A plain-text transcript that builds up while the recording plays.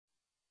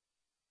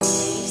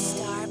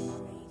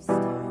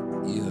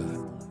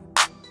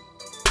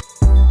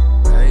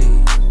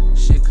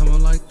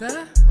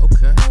that?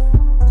 Okay.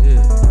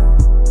 Yeah.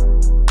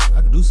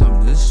 I can do something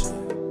to this shit.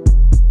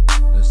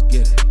 Let's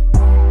get it.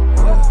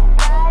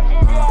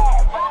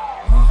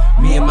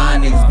 Me and my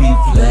niggas be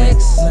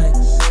flex,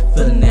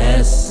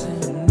 finesse,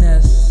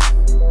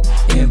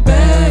 and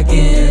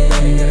bagging.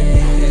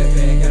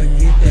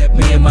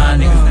 Me and my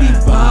niggas be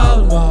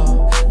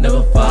ballin',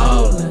 never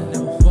fallin'.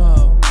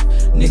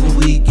 Nigga,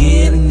 we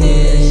gettin'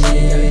 this.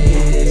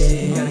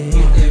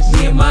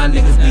 Me and my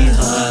niggas be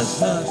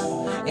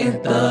hustlin'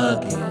 and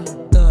thuggin'.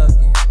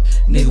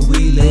 Nigga, we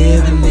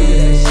livin'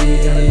 this.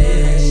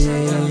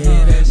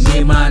 Me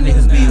and my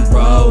niggas be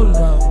rollin'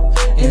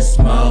 and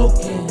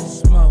smokin'.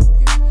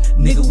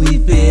 Nigga, we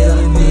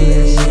feelin'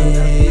 this.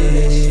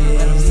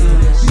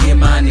 Me and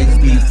my niggas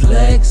be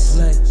flex,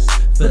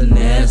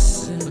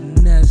 finesse,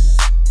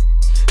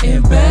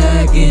 and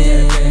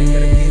baggin'.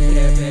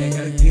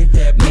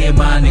 Me and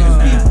my niggas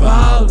be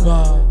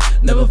ballin',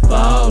 never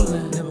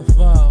fallin'.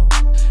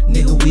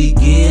 Nigga, we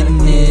gettin'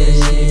 this.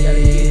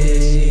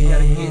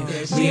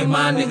 Me and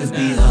my niggas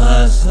be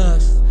hustlin'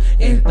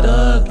 and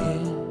thuggin'.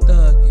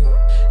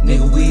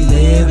 Nigga, we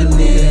livin'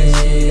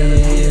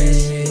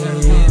 this.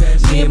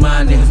 Me and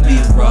my niggas be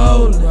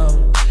rollin'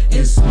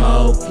 and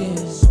smokin'.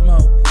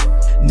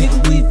 Nigga,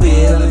 we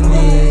feelin'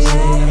 this.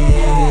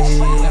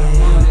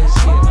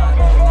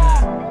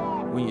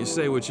 When you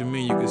say what you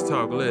mean, you can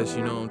talk less,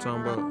 you know what I'm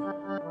talking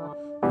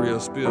about? Real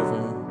spill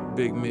from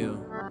Big Mill.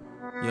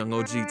 Young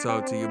OG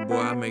talk to your boy,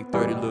 I make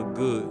 30 look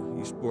good.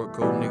 You sport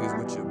coat niggas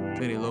with your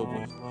penny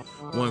loafers.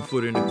 1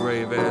 foot in the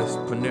grave ass,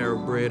 Panera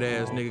bread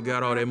ass nigga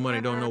got all that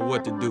money, don't know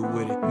what to do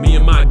with it. Me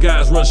and my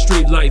guys run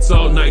street lights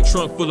all night,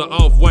 trunk full of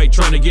off-white,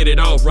 trying to get it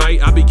off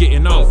right. I be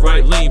getting off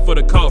right, lean for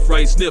the cough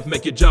right, sniff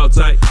make your jaw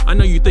tight. I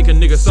know you think a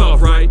nigga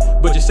soft right,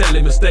 but you're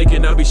sadly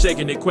mistaken. I be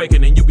shaking and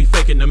quaking and you be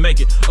faking to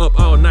make it. Up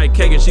all night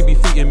caking, she be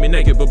feeding me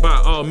naked, but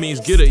by all means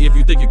get her if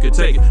you think you could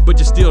take it. But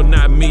you're still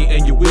not me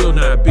and you will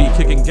not be.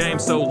 Kicking game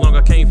so long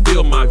I can't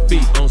feel my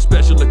feet. On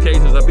special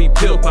occasions I be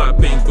pill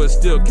popping, but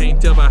still can't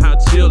tell by how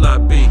chill I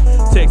be.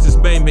 Texas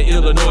made me,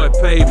 Illinois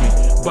paid me.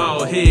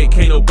 Bald head,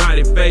 can't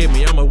nobody fade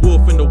me. I'm a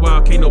wolf in the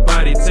wild, can't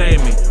nobody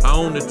tame me. I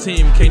own the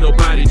team, can't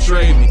nobody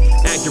trade me.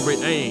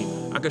 Accurate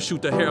aim, I can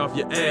shoot the hair off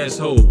your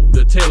asshole,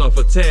 the tail off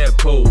a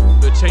tadpole,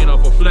 the chain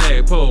off a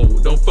flagpole.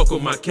 Don't fuck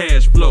with my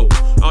cash flow.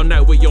 All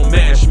night with your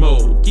mash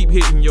mode. Keep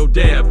hitting your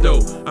dab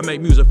though. I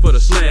make music for the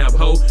slab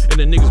hoe, and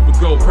the niggas would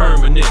go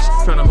permanent.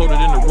 Tryna hold it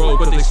in the road,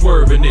 but they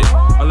swerving it.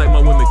 I like my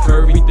women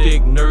curvy,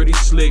 thick, nerdy,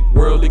 slick,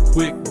 worldly,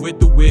 quick, with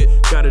the wit.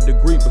 Got a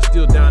degree, but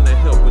still down to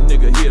help a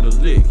nigga hit a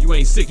lick. You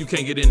ain't sick, you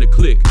can't get in the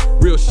click.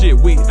 Real shit,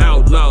 we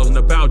outlaws, and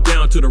I bow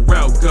down to the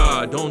route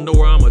God. Don't know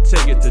where I'ma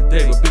take it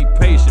today, but be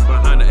patient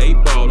behind the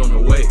 8-ball on the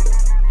way.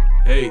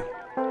 Hey,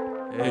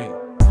 hey.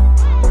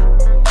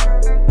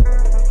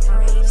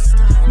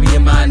 Me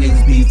and my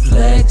niggas be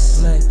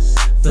flex,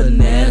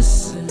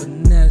 finesse,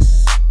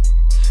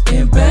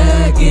 and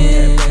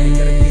baggin'.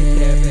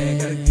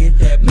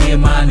 Me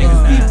and my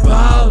niggas be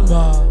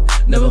ballin',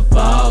 never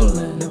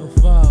fallin'.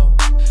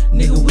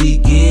 Nigga, we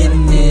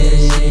gettin'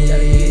 this.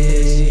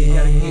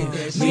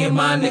 Me and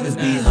my niggas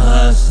be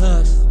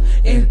hustlin'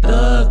 and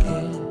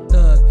thuggin'.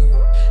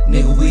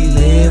 Nigga, we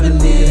livin'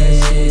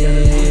 this.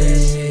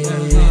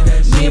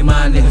 Me and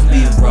my niggas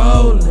be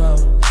rollin'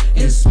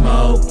 and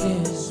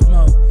smokin'.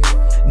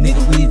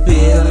 Nigga, we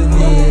feelin'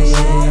 this.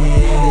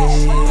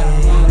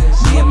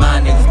 Me and my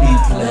niggas be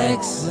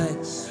flex,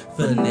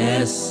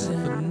 finesse,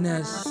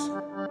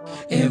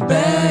 and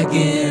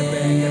baggin'.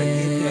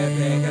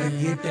 Gotta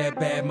get that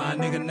bag, my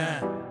nigga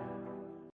now.